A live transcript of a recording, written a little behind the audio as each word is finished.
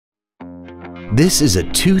This is a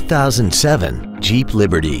 2007 Jeep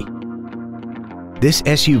Liberty. This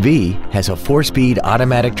SUV has a 4-speed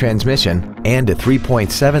automatic transmission and a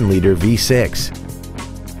 3.7-liter V6.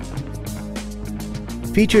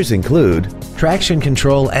 Features include traction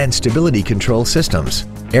control and stability control systems,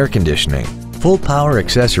 air conditioning, full power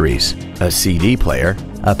accessories, a CD player,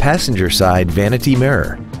 a passenger side vanity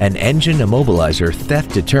mirror, an engine immobilizer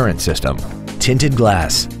theft deterrent system, tinted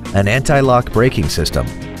glass, an anti-lock braking system,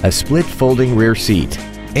 a split folding rear seat,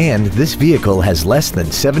 and this vehicle has less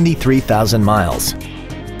than 73,000 miles.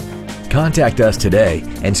 Contact us today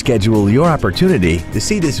and schedule your opportunity to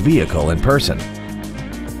see this vehicle in person.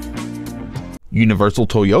 Universal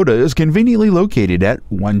Toyota is conveniently located at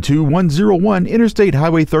 12101 Interstate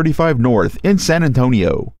Highway 35 North in San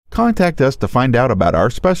Antonio. Contact us to find out about our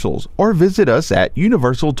specials or visit us at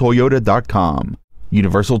universaltoyota.com.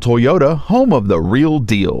 Universal Toyota, home of the real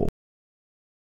deal.